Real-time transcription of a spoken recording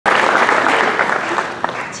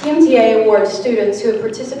TMTA awards students who have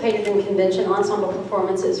participated in convention ensemble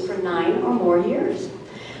performances for 9 or more years.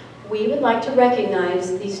 We would like to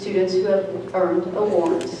recognize these students who have earned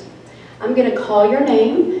awards. I'm going to call your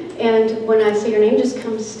name, and when I say your name, just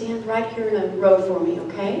come stand right here in a row for me,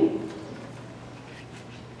 okay?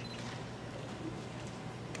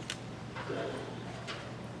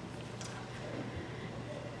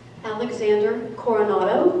 Alexander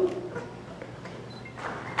Coronado.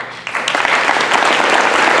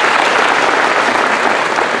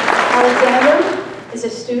 Alexander is a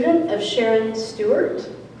student of Sharon Stewart,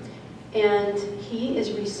 and he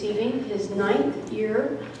is receiving his 9th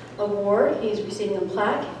year award. He is receiving a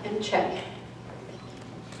plaque and a check.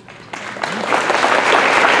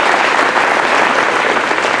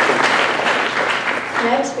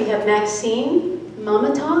 Next, we have Maxine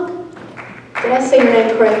Mamatok. Did I say your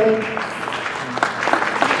name correctly?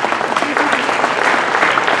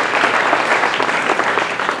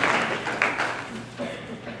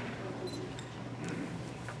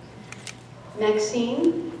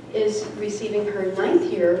 Maxine is receiving her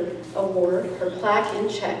 9th year award, her plaque and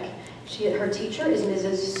check. Her teacher is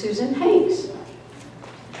Mrs. Susan Hanks.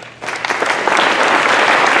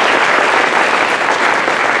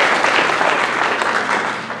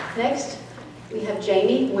 Next, we have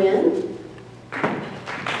Jamie Wynn.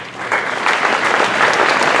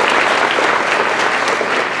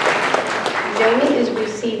 Jamie is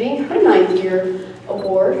receiving her 9th year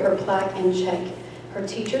award, her plaque and check. Her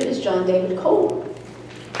teacher is John David Cole.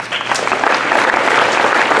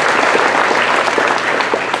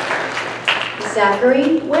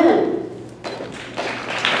 Zachary Wynn.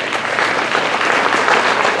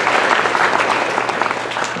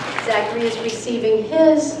 Zachary is receiving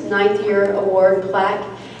his 9th year award, plaque,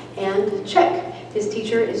 and check. His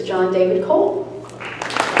teacher is John David Cole.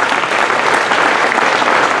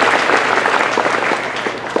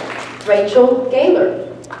 Rachel Gaylor.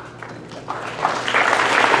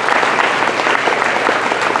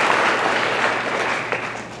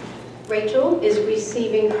 Rachel is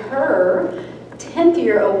receiving her 10th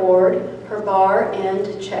year award, her bar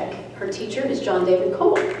and check. Her teacher is John David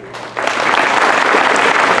Cole.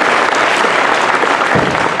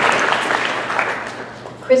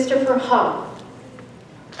 Christopher Ha.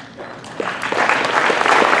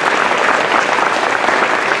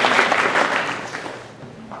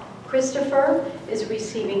 Christopher is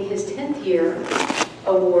receiving his 10th year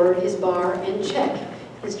award, his bar and check.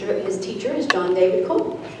 His teacher is John David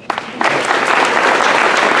Cole.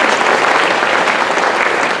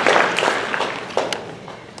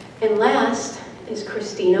 And last is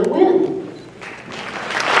Christina Wynn.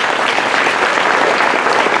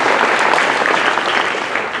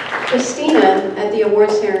 Christina, at the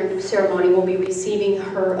award ceremony, will be receiving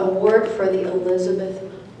her award for the Elizabeth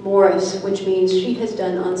Morris, which means she has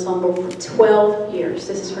done ensemble for 12 years.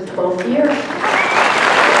 This is her 12th year.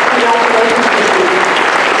 Congratulations.